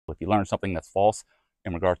If you learn something that's false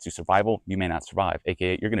in regards to survival, you may not survive,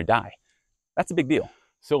 aka you're going to die. That's a big deal.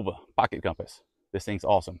 Silva Pocket Compass. This thing's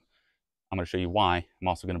awesome. I'm going to show you why. I'm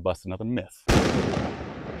also going to bust another myth.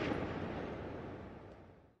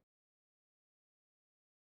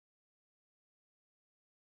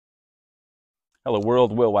 Hello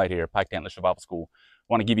world, Will White here, Pike Antler Survival School. I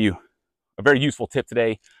want to give you a very useful tip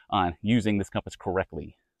today on using this compass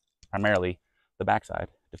correctly. Primarily the backside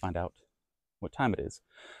to find out what time it is.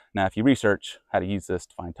 Now, if you research how to use this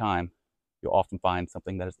to find time, you'll often find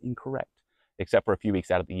something that is incorrect, except for a few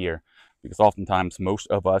weeks out of the year, because oftentimes most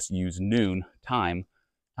of us use noon, time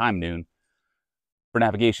noon, for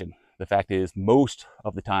navigation. The fact is, most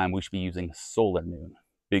of the time we should be using solar noon.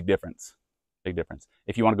 Big difference. Big difference.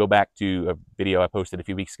 If you want to go back to a video I posted a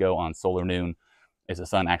few weeks ago on solar noon, is the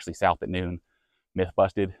sun actually south at noon? Myth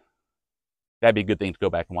busted. That'd be a good thing to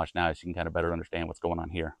go back and watch now, so you can kind of better understand what's going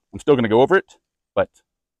on here. I'm still going to go over it, but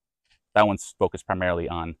that one's focused primarily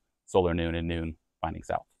on solar noon and noon finding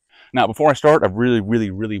south. Now, before I start, I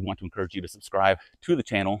really want to encourage you to subscribe to the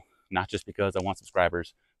channel, not just because I want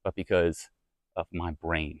subscribers, but because of my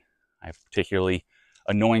brain. I have particularly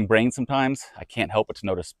annoying brain sometimes. I can't help but to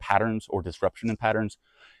notice patterns or disruption in patterns,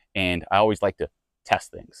 and I always like to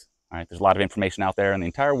test things. All right, there's a lot of information out there in the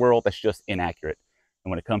entire world that's just inaccurate,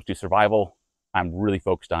 and when it comes to survival, I'm really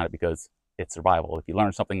focused on it because it's survival. If you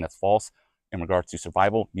learn something that's false in regards to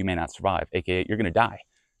survival, you may not survive, aka you're going to die.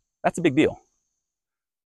 That's a big deal.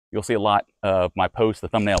 You'll see a lot of my posts. The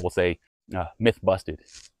thumbnail will say myth busted.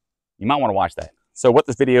 You might want to watch that. So what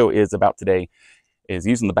this video is about today is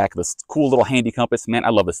using the back of this cool little handy compass. Man, I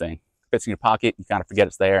love this thing. Fits in your pocket. You kind of forget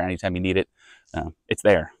it's there. Anytime you need it, it's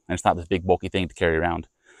there. And it's not this big bulky thing to carry around.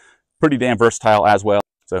 Pretty damn versatile as well.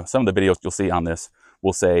 So some of the videos you'll see on this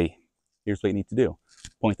will say, here's what you need to do.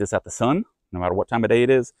 Point this at the sun, no matter what time of day it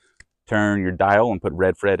is. Turn your dial and put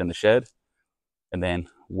red Fred in the shed. And then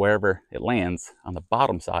wherever it lands on the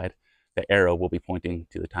bottom side, the arrow will be pointing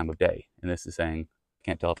to the time of day. And this is saying,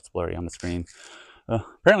 can't tell if it's blurry on the screen.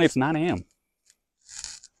 Apparently it's 9 a.m.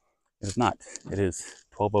 It is not. It is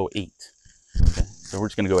 12:08. Okay. So we're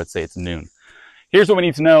just going to go ahead and say it's noon. Here's what we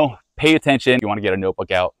need to know. Pay attention. If you want to get a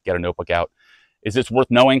notebook out, get a notebook out. Is this worth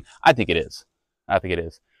knowing? I think it is. I think it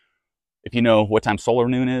is. If you know what time solar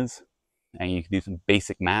noon is, and you can do some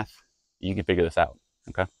basic math, you can figure this out.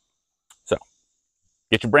 Okay? So,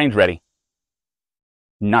 get your brains ready.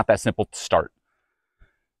 Not that simple to start.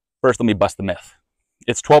 First, let me bust the myth.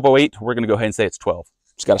 It's 12:08. We're going to go ahead and say it's 12.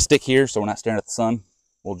 Just got a stick here so we're not staring at the sun.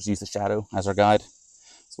 We'll just use the shadow as our guide.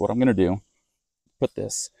 So what I'm going to do, put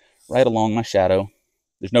this right along my shadow.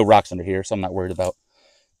 There's no rocks under here, so I'm not worried about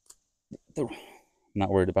the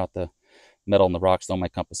metal and the rocks throwing my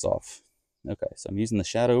compass off. Okay, so I'm using the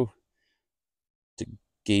shadow to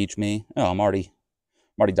gauge me. Oh, I'm already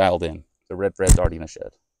dialed in. The red thread's already in the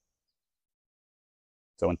shed.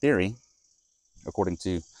 So in theory, according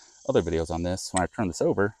to other videos on this, when I turn this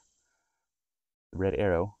over, the red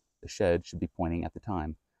arrow, the shed, should be pointing at the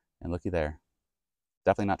time. And looky there.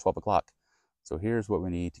 Definitely not 12 o'clock. So here's what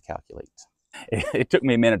we need to calculate. It took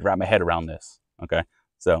me a minute to wrap my head around this. Okay,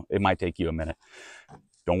 so it might take you a minute.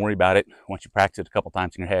 Don't worry about it. Once you practice it a couple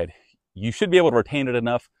times in your head, you should be able to retain it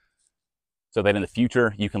enough so that in the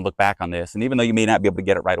future you can look back on this. And even though you may not be able to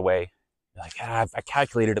get it right away, you're like, I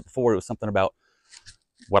calculated it before. It was something about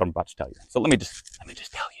what I'm about to tell you. So let me just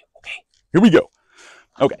tell you. Okay, here we go.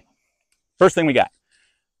 Okay, first thing we got.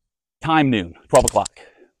 Time noon, 12 o'clock.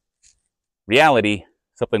 Reality,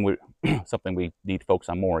 something we need to focus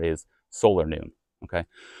on more is solar noon. Okay,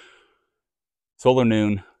 solar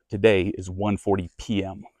noon today is 1:40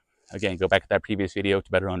 p.m. Again, go back to that previous video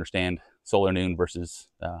to better understand solar noon versus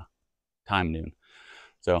time noon.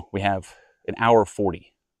 So we have an hour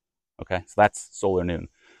 40. Okay, so that's solar noon.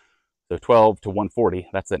 So 12 to 1:40,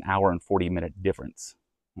 that's an hour and 40 minute difference.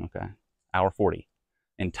 Okay, hour 40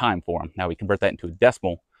 in time form. Now we convert that into a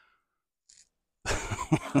decimal.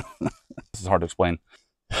 This is hard to explain.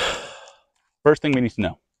 First thing we need to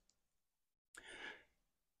know.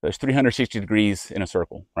 There's 360 degrees in a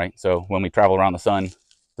circle, right? So when we travel around the sun,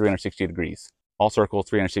 360 degrees. All circles,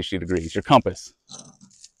 360 degrees. Your compass,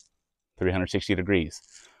 360 degrees.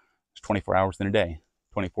 There's 24 hours in a day.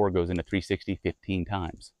 24 goes into 360 15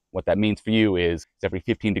 times. What that means for you is every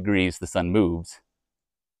 15 degrees the sun moves,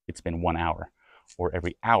 it's been 1 hour. Or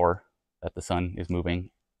every hour that the sun is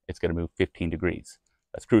moving, it's going to move 15 degrees.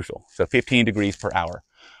 That's crucial. So 15 degrees per hour,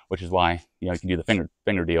 which is why, you can do the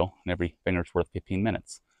finger deal, and every finger's worth 15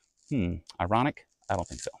 minutes. Ironic? I don't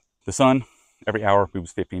think so. The sun, every hour,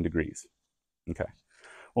 moves 15 degrees. Okay.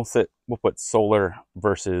 We'll put solar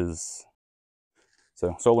noon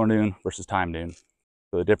versus time noon.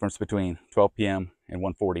 So the difference between 12 p.m. and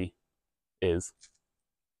 1:40 is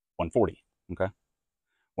 1:40, okay?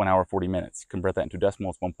 1 hour, 40 minutes. Convert that into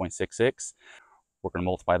decimals, 1.66. We're going to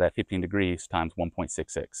multiply that 15 degrees times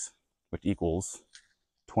 1.66, which equals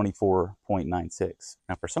 24.96.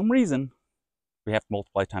 Now, for some reason, we have to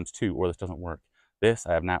multiply times 2 or this doesn't work. This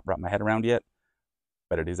I have not wrapped my head around yet,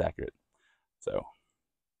 but it is accurate. So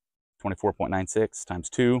 24.96 times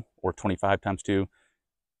 2 or 25 times 2,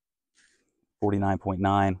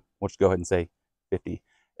 49.9. We'll just go ahead and say 50,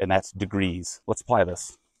 and that's degrees. Let's apply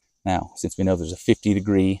this. Now, since we know there's a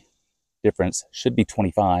 50-degree difference, should be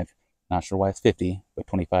 25. Not sure why it's 50, but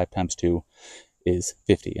 25 times 2 is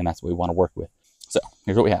 50, and that's what we want to work with. So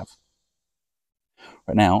here's what we have.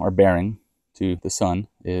 Right now, our bearing to the sun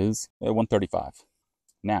is 135.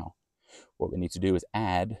 Now, what we need to do is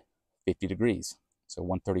add 50 degrees. So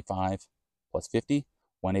 135 plus 50,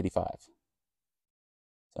 185.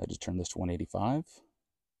 So I just turn this to 185.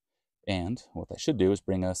 And what that should do is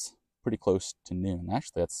bring us pretty close to noon.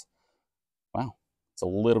 Actually, wow, it's a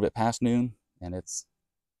little bit past noon, and it's,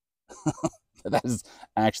 that is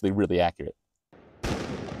actually really accurate.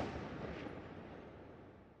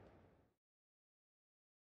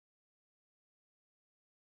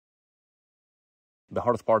 The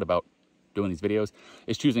hardest part about doing these videos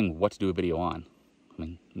is choosing what to do a video on. I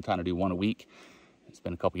mean, I'm trying to do one a week. It's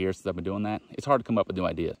been a couple years since I've been doing that. It's hard to come up with new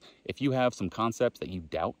ideas. If you have some concepts that you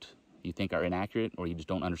doubt, you think are inaccurate, or you just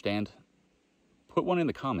don't understand, put one in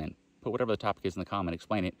the comment. Put whatever the topic is in the comment,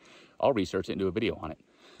 explain it. I'll research it and do a video on it.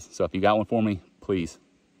 So if you got one for me, please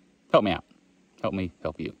help me out. Help me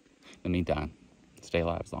help you. In the meantime, stay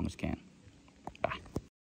alive as long as you can.